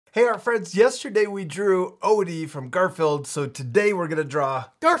Hey, our friends, yesterday we drew Odie from Garfield, so today we're gonna draw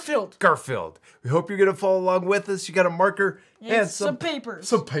Garfield. We hope you're gonna follow along with us. You got a marker and some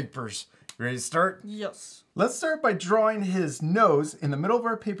papers. You ready to start? Yes. Let's start by drawing his nose in the middle of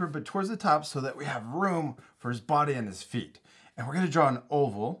our paper, but towards the top so that we have room for his body and his feet. And we're gonna draw an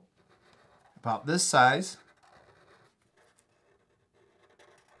oval about this size.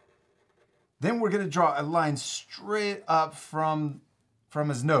 Then we're gonna draw a line straight up from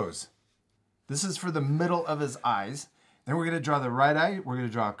his nose. This is for the middle of his eyes. Then we're gonna draw the right eye. We're gonna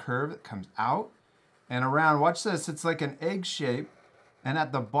draw a curve that comes out and around. Watch this, it's like an egg shape. And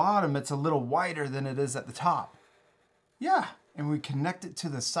at the bottom, it's a little wider than it is at the top. Yeah, and we connect it to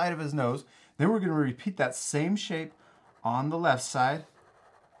the side of his nose. Then we're gonna repeat that same shape on the left side.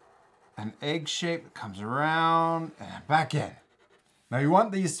 An egg shape that comes around and back in. Now you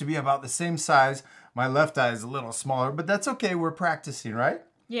want these to be about the same size. My left eye is a little smaller, but that's okay, we're practicing, right?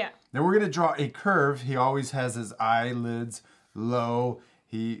 Yeah. Then we're gonna draw a curve. He always has his eyelids low.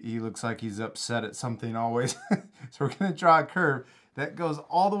 He looks like he's upset at something always. So we're gonna draw a curve that goes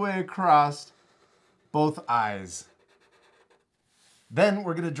all the way across both eyes. Then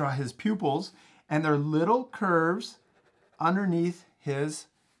we're gonna draw his pupils, and they're little curves underneath his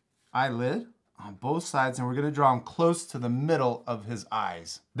eyelid on both sides, and we're gonna draw them close to the middle of his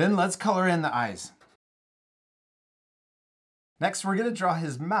eyes. Then let's color in the eyes. Next, we're gonna draw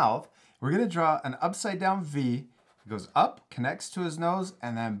his mouth. We're gonna draw an upside down V. It goes up, connects to his nose,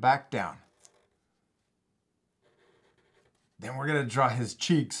 and then back down. Then we're gonna draw his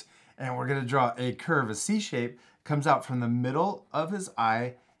cheeks, and we're gonna draw a curve, a C shape, comes out from the middle of his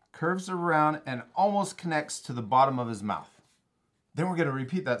eye, curves around, and almost connects to the bottom of his mouth. Then we're gonna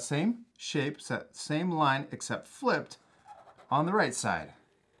repeat that same shape, that same line, except flipped on the right side.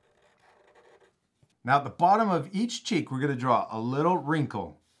 Now at the bottom of each cheek, we're gonna draw a little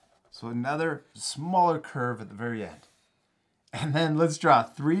wrinkle. So another smaller curve at the very end. And then let's draw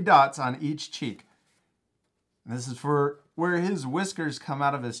 3 dots on each cheek. And this is for where his whiskers come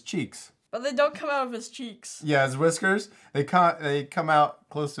out of his cheeks. But they don't come out of his cheeks. Yeah, his whiskers, they come out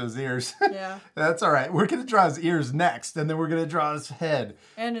close to his ears. Yeah. That's all right. We're gonna draw his ears next, and then we're gonna draw his head.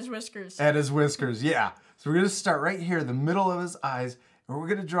 And his whiskers. And his whiskers, yeah. So we're gonna start right here, the middle of his eyes, and we're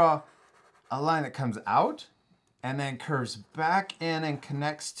gonna draw a line that comes out and then curves back in and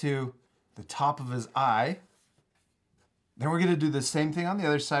connects to the top of his eye. Then we're gonna do the same thing on the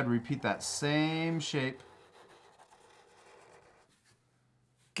other side, repeat that same shape.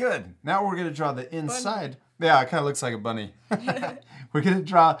 Good, now we're gonna draw the inside. Bunny. Yeah, it kind of looks like a bunny. We're gonna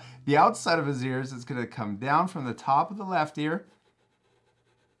draw the outside of his ears. It's gonna come down from the top of the left ear.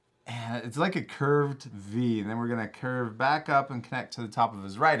 And it's like a curved V. And then we're gonna curve back up and connect to the top of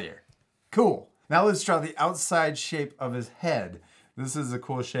his right ear. Cool. Now let's draw the outside shape of his head. This is a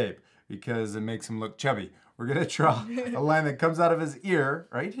cool shape because it makes him look chubby. We're gonna draw a line that comes out of his ear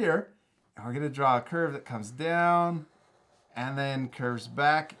right here. And we're gonna draw a curve that comes down and then curves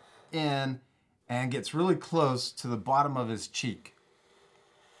back in and gets really close to the bottom of his cheek.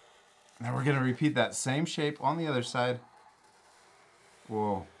 Now we're gonna repeat that same shape on the other side.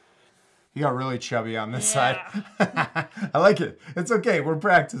 Whoa. He got really chubby on this side. I like it. It's okay, we're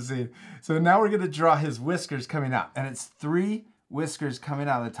practicing. So now we're gonna draw his whiskers coming out. And it's 3 whiskers coming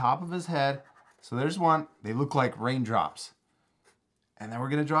out of the top of his head. So there's one, they look like raindrops. And then we're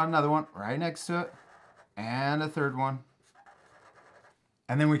gonna draw another one right next to it. And a third one.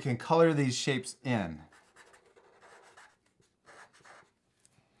 And then we can color these shapes in.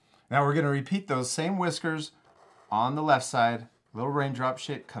 Now we're gonna repeat those same whiskers on the left side. Little raindrop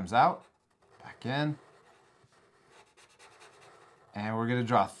shape comes out. Back in. And we're gonna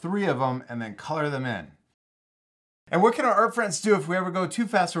draw 3 of them and then color them in. And what can our art friends do if we ever go too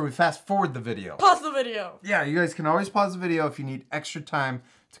fast or we fast forward the video? Pause the video. Yeah, you guys can always pause the video if you need extra time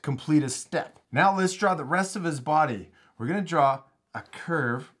to complete a step. Now let's draw the rest of his body. We're gonna draw a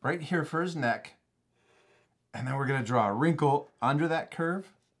curve right here for his neck. And then we're gonna draw a wrinkle under that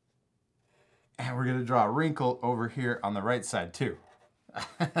curve. And we're gonna draw a wrinkle over here on the right side too.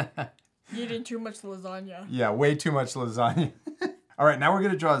 Eating too much lasagna. Yeah, way too much lasagna. All right, now we're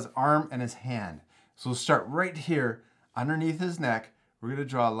gonna draw his arm and his hand. So we'll start right here underneath his neck. We're gonna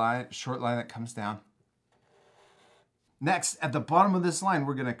draw a line, short line that comes down. Next, at the bottom of this line,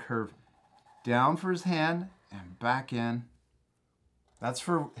 we're gonna curve down for his hand and back in. That's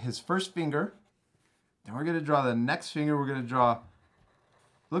for his first finger. Then we're gonna draw the next finger. We're gonna draw,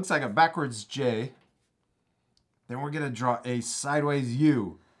 looks like a backwards J. Then we're gonna draw a sideways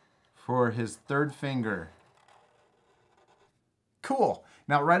U for his third finger. Cool.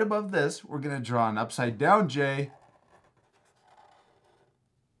 Now right above this, we're gonna draw an upside down J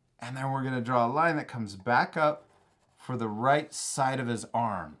And then we're gonna draw a line that comes back up for the right side of his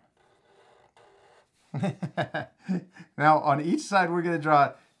arm. Now on each side, we're gonna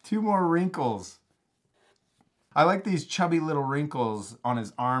draw 2 more wrinkles. I like these chubby little wrinkles on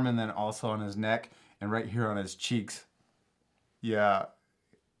his arm and then also on his neck and right here on his cheeks. Yeah,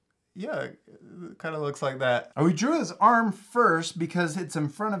 it kind of looks like that. And we drew his arm first because it's in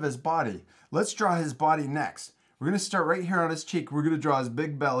front of his body. Let's draw his body next. We're gonna start right here on his cheek. We're gonna draw his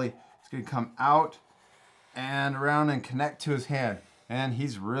big belly. It's gonna come out and around and connect to his hand. And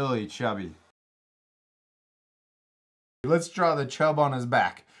he's really chubby. Let's draw the chub on his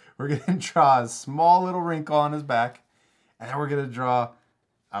back. We're gonna draw a small little wrinkle on his back. And then we're gonna draw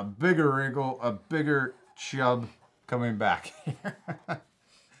a bigger wrinkle, a bigger chub coming back.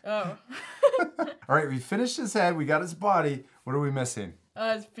 Oh. All right, we finished his head. We got his body. What are we missing?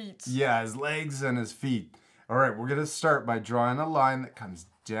 His feet. Yeah, his legs and his feet. All right, we're gonna start by drawing a line that comes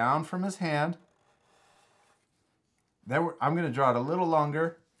down from his hand. Then I'm gonna draw it a little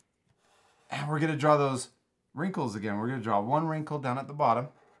longer. And we're gonna draw those wrinkles again. We're gonna draw 1 wrinkle down at the bottom.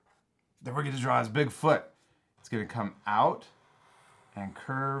 Then we're gonna draw his big foot. It's gonna come out and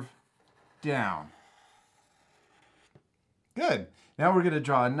curve down. Good. Now we're gonna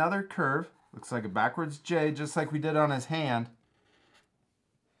draw another curve. Looks like a backwards J, just like we did on his hand.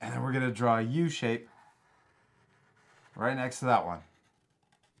 And then we're gonna draw a U shape right next to that one.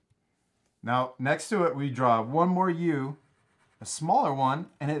 Now, next to it, we draw 1 more U, a smaller one,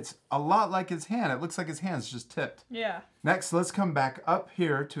 and it's a lot like his hand. It looks like his hand's just tipped. Yeah. Next, let's come back up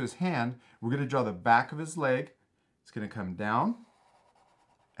here to his hand. We're gonna draw the back of his leg. It's gonna come down.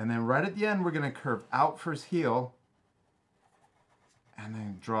 And then right at the end, we're gonna curve out for his heel. And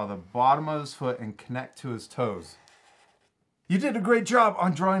then draw the bottom of his foot and connect to his toes. You did a great job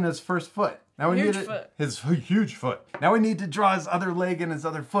on drawing his first foot. Now we Huge need foot. his huge foot. Now we need to draw his other leg and his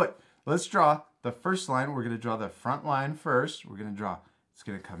other foot. Let's draw the first line. We're gonna draw the front line first. We're gonna draw, it's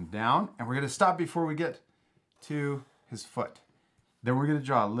gonna come down and we're gonna stop before we get to his foot. Then we're gonna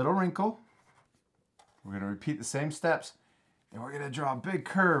draw a little wrinkle. We're gonna repeat the same steps. Then we're gonna draw a big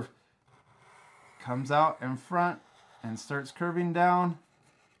curve. Comes out in front and starts curving down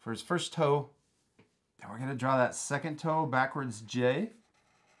for his first toe. Then we're gonna draw that second toe backwards J.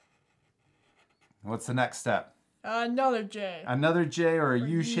 What's the next step? Another J. Another J or a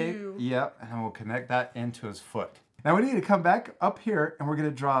U shape. Yep, and then we'll connect that into his foot. Now we need to come back up here and we're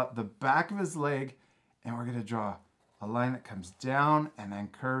gonna draw the back of his leg and we're gonna draw a line that comes down and then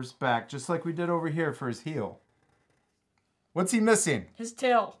curves back, just like we did over here for his heel. What's he missing? His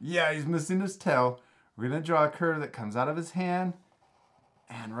tail. Yeah, he's missing his tail. We're gonna draw a curve that comes out of his hand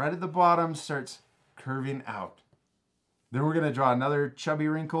and right at the bottom starts curving out. Then we're gonna draw another chubby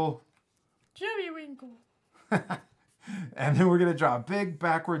wrinkle. Chubby wrinkle. And then we're gonna draw a big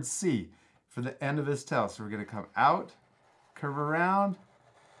backward C for the end of his tail. So we're gonna come out, curve around,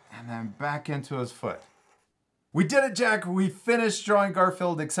 and then back into his foot. We did it, Jack. We finished drawing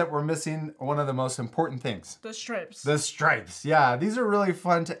Garfield, except we're missing one of the most important things. The stripes. The stripes, yeah. These are really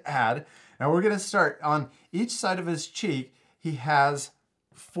fun to add. Now we're gonna start on each side of his cheek. He has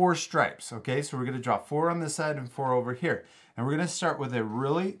 4 stripes, okay? So we're gonna draw 4 on this side and 4 over here. And we're gonna start with a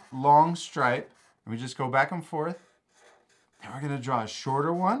really long stripe. And we just go back and forth. Then we're gonna draw a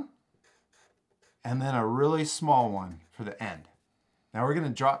shorter one. And then a really small one for the end. Now we're gonna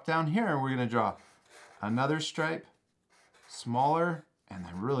drop down here and we're gonna draw another stripe, smaller, and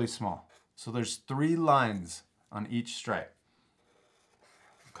then really small. So there's 3 lines on each stripe.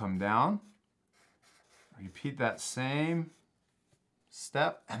 Come down, repeat that same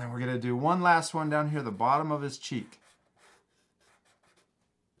step, and then we're gonna do one last one down here, the bottom of his cheek.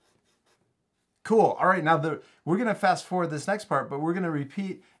 Cool, all right, now we're gonna fast forward this next part, but we're gonna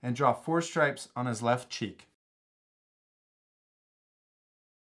repeat and draw 4 stripes on his left cheek.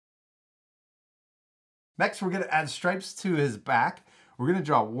 Next, we're gonna add stripes to his back. We're gonna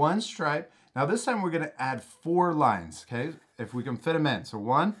draw 1 stripe. Now this time we're gonna add 4 lines, okay? If we can fit them in. So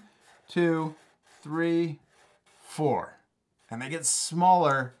 1, 2, 3, 4. And they get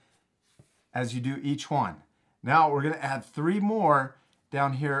smaller as you do each one. Now we're gonna add 3 more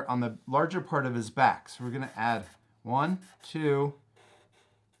down here on the larger part of his back. So we're gonna add 1, 2,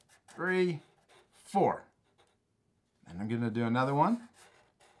 3, 4. And I'm gonna do another one.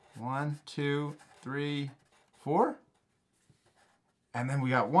 1, 2, 3, 4. And then we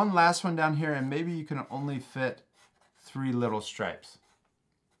got one last one down here, and maybe you can only fit 3 little stripes.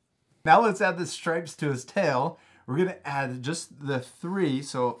 Now let's add the stripes to his tail. We're gonna add just the 3,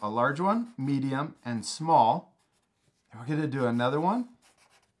 so a large one, medium, and small. And we're gonna do another one.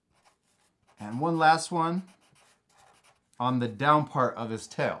 And one last one on the down part of his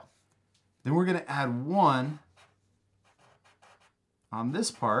tail. Then we're going to add one on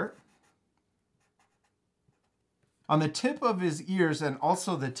this part. On the tip of his ears and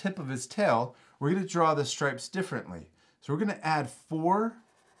also the tip of his tail, we're going to draw the stripes differently. So we're going to add 4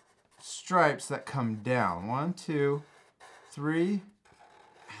 stripes that come down. 1, 2, 3,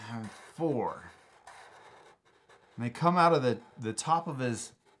 and 4. And they come out of the top of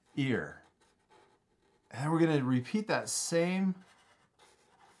his ear. And then we're going to repeat that same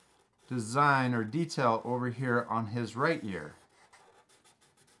design or detail over here on his right ear.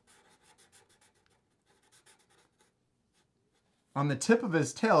 On the tip of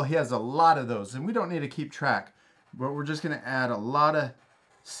his tail, he has a lot of those, and we don't need to keep track, but we're just going to add a lot of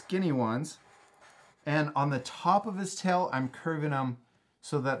skinny ones. And on the top of his tail, I'm curving them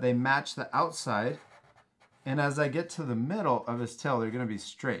so that they match the outside. And as I get to the middle of his tail, they're going to be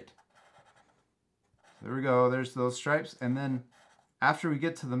straight. There we go, there's those stripes. And then after we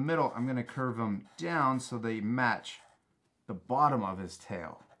get to the middle, I'm going to curve them down so they match the bottom of his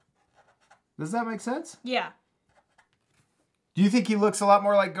tail. Does that make sense? Yeah. Do you think he looks a lot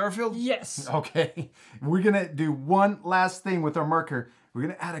more like Garfield? Yes. Okay. We're going to do one last thing with our marker. We're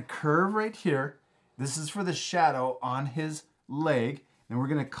going to add a curve right here. This is for the shadow on his leg. And we're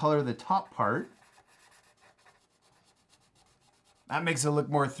going to color the top part. That makes it look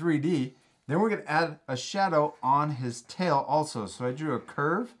more 3D. Then we're going to add a shadow on his tail also. So I drew a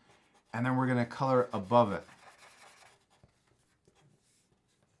curve, and then we're going to color above it.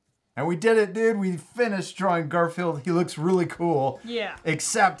 And we did it, dude. We finished drawing Garfield. He looks really cool. Yeah.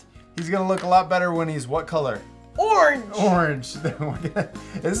 Except he's going to look a lot better when he's what color? Orange. Orange.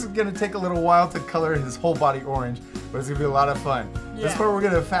 This is going to take a little while to color his whole body orange, but it's going to be a lot of fun. Yeah. This part we're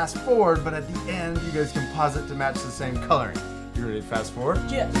going to fast forward, but at the end, you guys can pause it to match the same coloring. You ready to fast forward?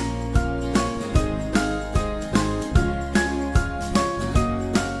 Yes.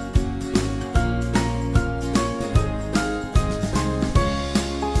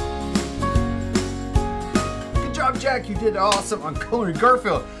 Good job, Jack. You did awesome on coloring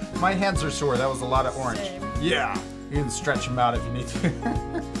Garfield. My hands are sore. That was a lot of orange. Same. Yeah. You can stretch them out if you need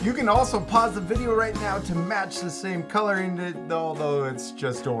to. You can also pause the video right now to match the same coloring, although it's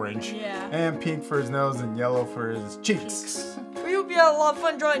just orange. Yeah. And pink for his nose and yellow for his cheeks. We hope you had a lot of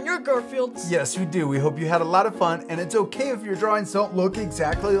fun drawing your Garfields. Yes, we do. We hope you had a lot of fun, and it's okay if your drawings don't look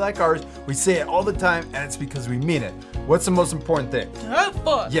exactly like ours. We say it all the time, and it's because we mean it. What's the most important thing? To have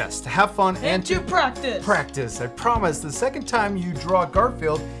fun. Yes, to have fun And to practice. Practice. I promise the second time you draw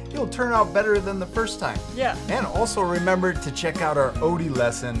Garfield, it'll turn out better than the first time. Yeah. And also remember to check out our Odie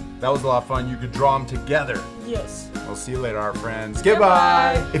lesson. That was a lot of fun. You could draw them together. Yes. We'll see you later, our friends.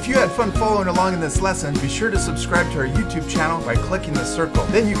 Goodbye. Goodbye. If you had fun following along in this lesson, be sure to subscribe to our YouTube channel by clicking the circle.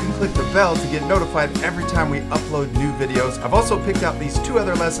 Then you can click the bell to get notified every time we upload new videos. I've also picked out these 2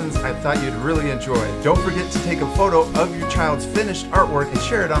 other lessons I thought you'd really enjoy. Don't forget to take a photo of your child's finished artwork and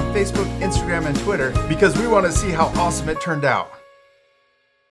share it on Facebook, Instagram, and Twitter because we want to see how awesome it turned out.